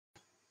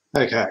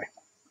Okay,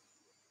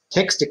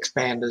 text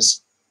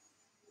expanders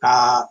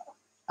are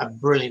a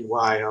brilliant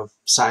way of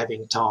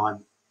saving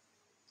time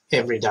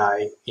every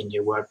day in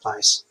your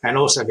workplace and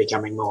also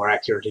becoming more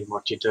accurate in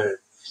what you do.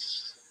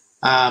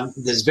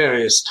 There's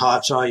various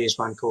types. I use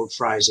one called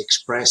Phrase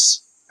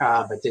Express,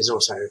 but there's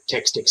also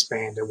Text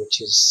Expander, which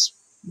is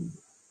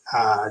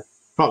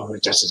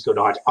probably just as good.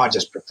 I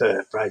just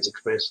prefer Phrase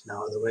Express,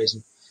 no other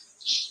reason.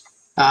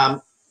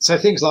 So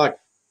things like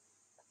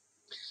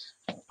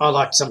I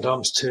like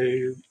sometimes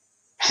to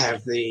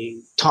have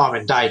the time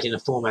and date in a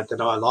format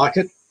that I like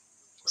it.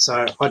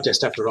 So I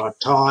just have to write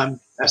time,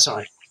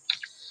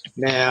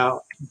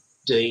 now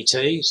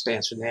DT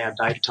stands for now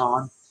date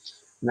time,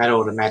 and that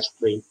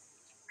automatically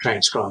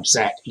transcribes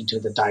that into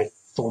the date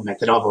format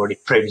that I've already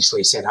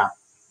previously set up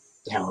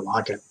how I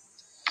like it.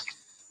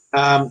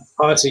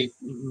 Obviously,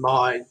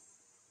 my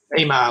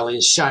email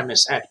is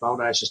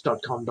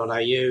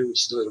seamus@boldacious.com.au,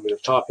 which is a little bit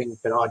of typing,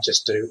 but I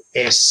just do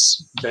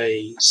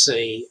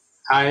SBCA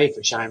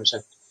for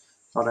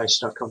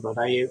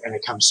seamus@boldacious.com.au, and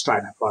it comes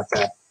straight up like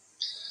that.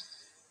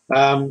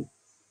 I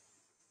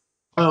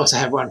also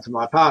have one for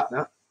my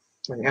partner,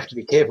 and you have to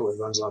be careful with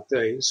ones like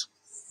these.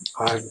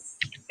 I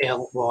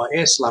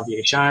LYS, love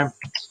you, Shame.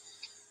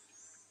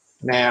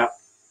 Now,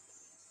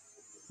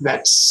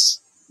 that's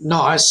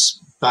nice,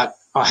 but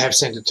I have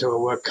sent it to a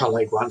work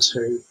colleague once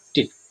who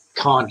did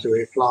kindly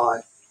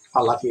reply,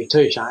 I love you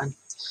too, Shane,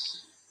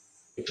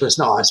 which was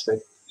nice,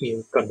 but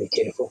you've got to be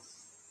careful.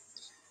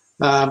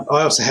 I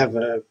also have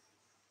a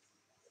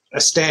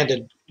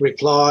standard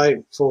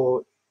reply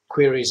for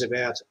queries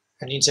about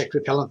an insect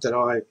repellent that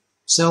I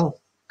sell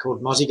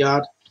called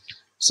Mozziguard.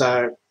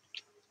 So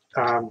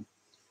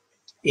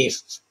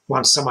if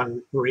once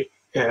someone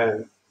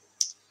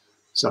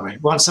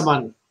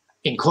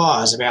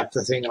inquires about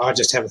the thing, I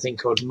just have a thing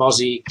called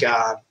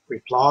Mozziguard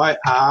reply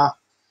R,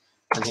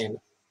 and then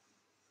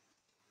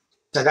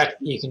so that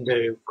you can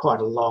do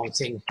quite a long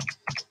thing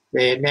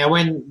there. Now,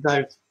 when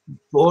they've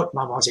bought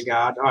my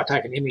Mozziguard, I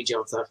take an image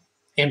of the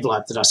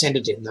envelope that I send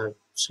it in, the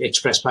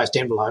express post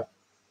envelope.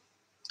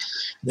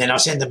 Then I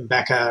send them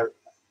back an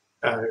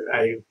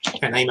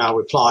email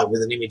reply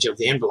with an image of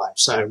the envelope.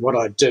 So what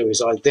I do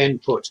is I then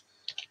put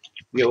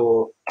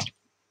your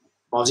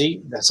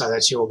Mozzie, so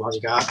that's your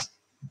Mozziguard,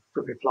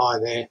 put reply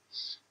there.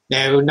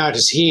 Now you'll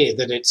notice here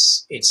that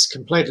it's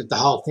completed the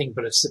whole thing,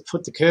 but it's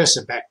put the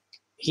cursor back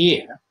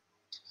here,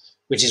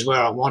 which is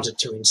where I wanted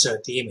to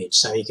insert the image,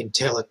 so you can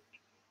tell it.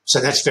 So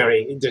that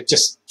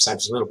just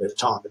saves a little bit of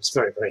time, but it's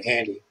very, very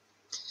handy.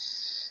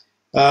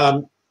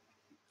 I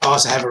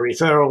also have a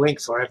referral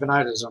link for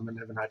Evernote, as I'm an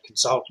Evernote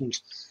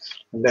consultant,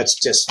 and that's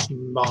just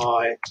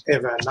my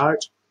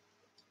Evernote.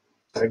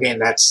 So again,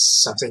 that's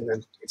something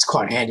that it's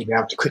quite handy to be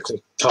able to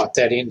quickly type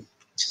that in.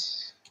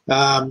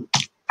 One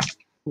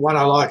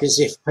I like is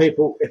if I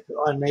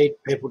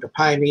need people to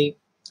pay me,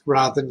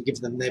 rather than give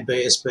them their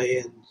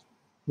BSB and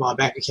my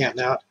bank account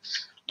note,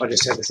 I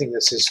just have a thing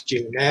that says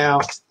due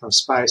now on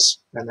space,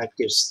 and that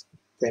gives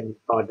them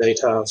my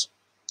details.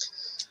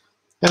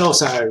 And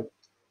also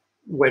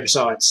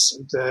websites.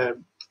 The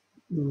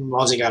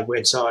Mozziguard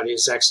website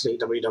is actually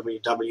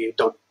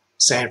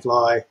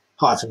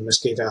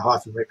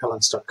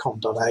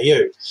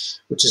www.sandfly-mosquito-repellents.com.au,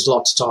 which is a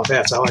lot to type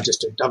out. So I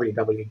just do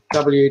www.smr,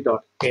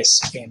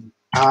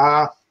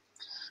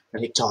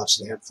 and it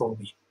types it out for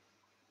me.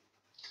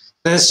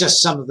 That's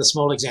just some of the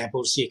small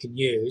examples you can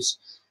use.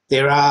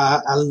 There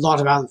are a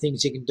lot of other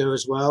things you can do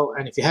as well,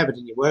 and if you have it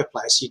in your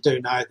workplace, you do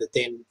know that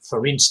then,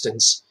 for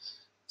instance,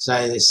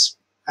 say there's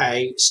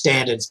a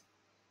standard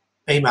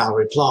email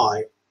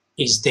reply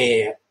is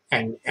there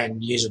and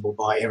usable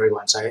by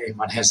everyone, so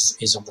everyone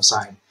is on the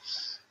same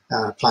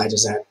plate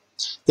as that.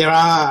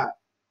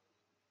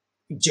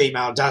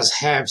 Gmail does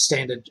have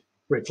standard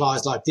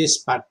replies like this,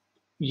 but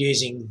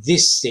using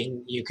this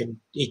thing,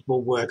 it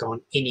will work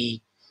on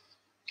any,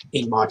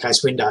 in my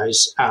case,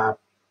 Windows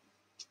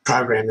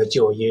program that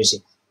you're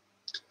using.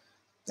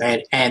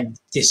 And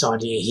this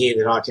idea here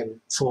that I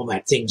can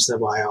format things the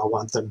way I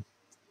want them.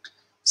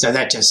 So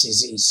that just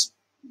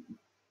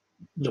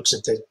looks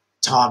at the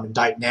time and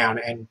date now,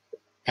 and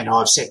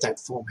I've set that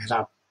format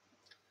up.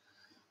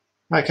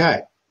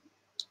 Okay,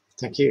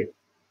 thank you.